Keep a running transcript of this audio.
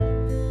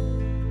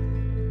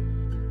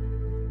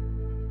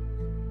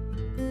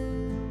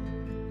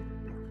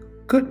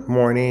Good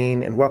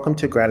morning and welcome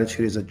to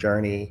Gratitude is a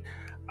Journey.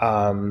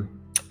 I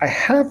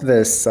have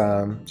this,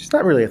 she's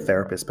not really a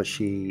therapist, but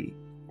she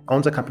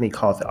owns a company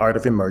called The Art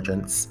of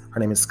Emergence.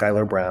 Her name is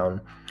Skylar Brown.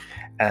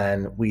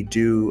 And we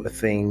do a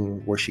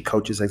thing where she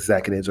coaches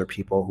executives or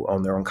people who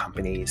own their own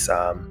companies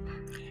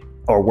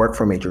or work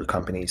for major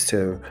companies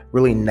to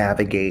really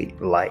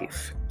navigate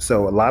life.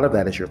 So a lot of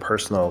that is your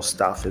personal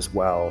stuff as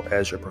well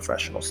as your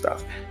professional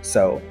stuff.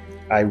 So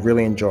I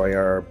really enjoy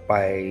our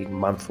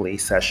bi-monthly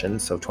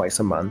sessions, so twice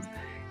a month,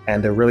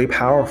 and they're really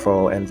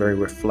powerful and very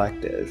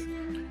reflective.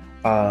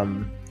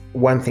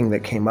 One thing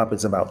that came up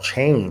is about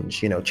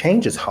change.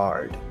 Change is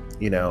hard.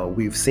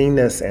 We've seen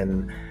this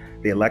in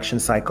the election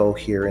cycle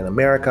here in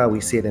America.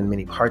 We see it in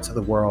many parts of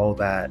the world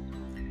that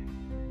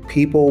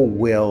people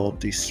will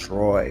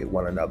destroy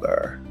one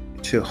another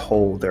to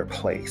hold their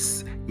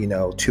place,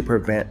 to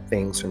prevent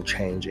things from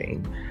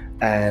changing.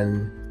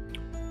 And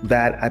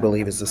that, I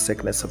believe, is the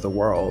sickness of the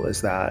world,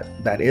 is that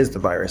is the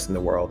virus in the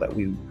world, that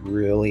we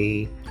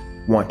really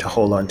want to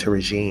hold on to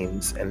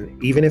regimes.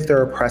 And even if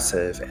they're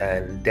oppressive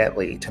and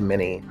deadly to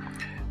many,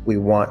 we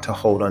want to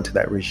hold on to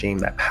that regime,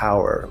 that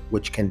power,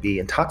 which can be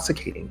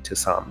intoxicating to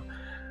some.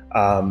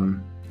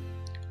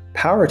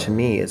 Power to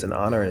me is an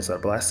honor, is a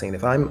blessing.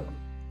 If I'm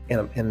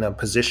in a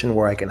position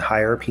where I can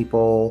hire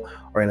people,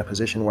 or in a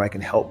position where I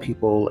can help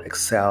people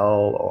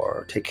excel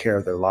or take care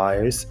of their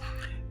lives,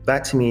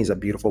 that to me is a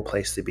beautiful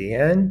place to be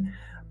in.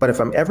 But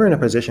if I'm ever in a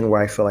position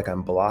where I feel like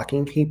I'm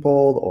blocking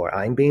people or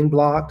I'm being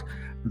blocked,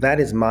 that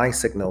is my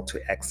signal to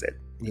exit.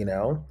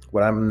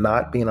 When I'm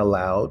not being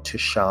allowed to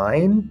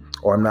shine,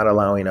 or I'm not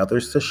allowing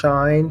others to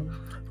shine,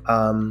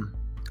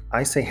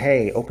 I say,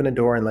 hey, open the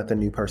door and let the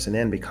new person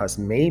in, because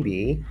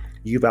maybe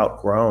you've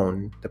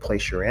outgrown the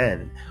place you're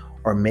in,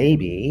 or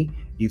maybe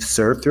you've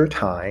served your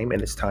time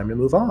and it's time to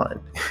move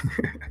on.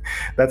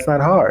 That's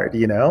not hard,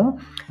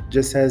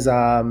 Just as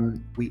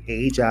we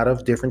age out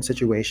of different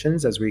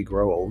situations as we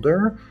grow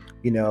older,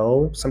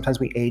 sometimes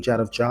we age out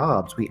of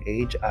jobs, we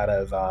age out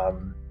of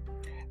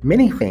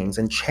many things,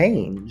 and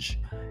change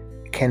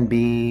can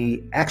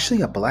be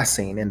actually a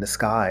blessing in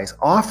disguise.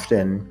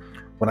 Often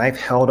when I've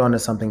held on to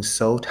something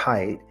so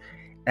tight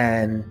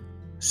and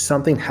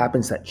something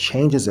happens that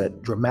changes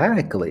it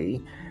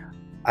dramatically,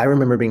 I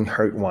remember being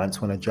hurt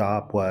once when a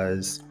job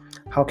was,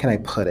 how can I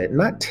put it,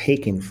 not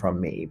taken from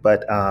me,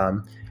 but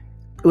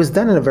it was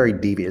done in a very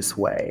devious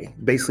way,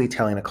 basically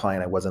telling a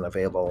client I wasn't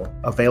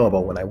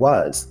available when I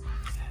was.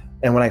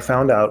 And when I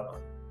found out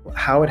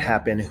how it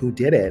happened, who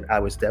did it, I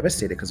was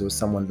devastated because it was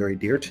someone very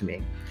dear to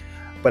me.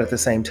 But at the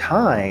same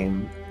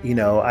time,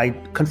 I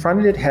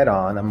confronted it head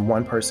on. I'm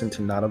one person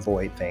to not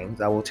avoid things.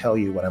 I will tell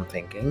you what I'm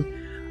thinking.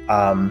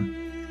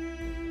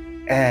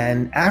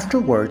 And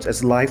afterwards,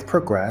 as life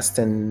progressed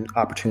and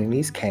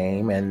opportunities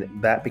came,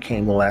 and that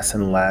became less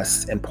and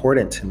less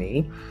important to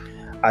me,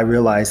 I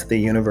realized the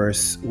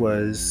universe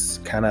was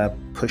kind of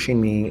pushing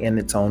me in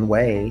its own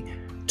way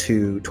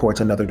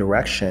towards another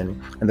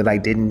direction, and that I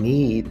didn't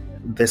need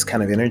this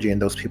kind of energy and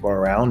those people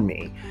around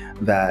me,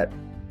 that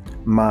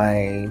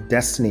my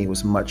destiny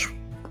was much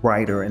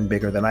brighter and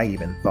bigger than I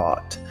even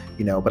thought,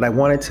 but I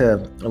wanted to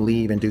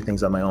leave and do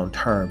things on my own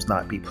terms,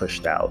 not be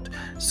pushed out.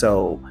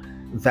 So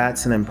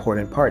that's an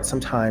important part.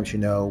 Sometimes,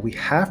 we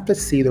have to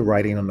see the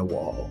writing on the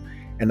wall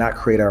and not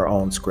create our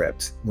own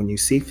script. When you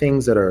see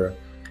things that are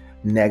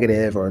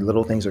negative or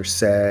little things are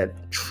said,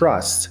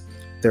 trust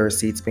there are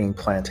seeds being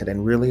planted,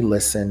 and really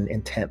listen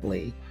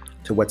intently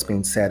to what's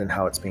being said and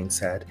how it's being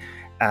said,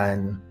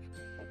 and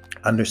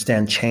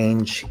understand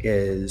change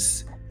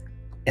is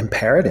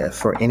imperative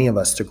for any of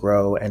us to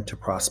grow and to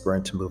prosper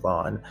and to move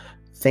on.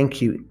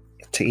 Thank you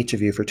to each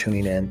of you for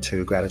tuning in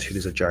to Gratitude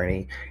is a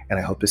Journey, and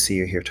I hope to see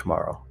you here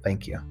tomorrow.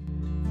 Thank you.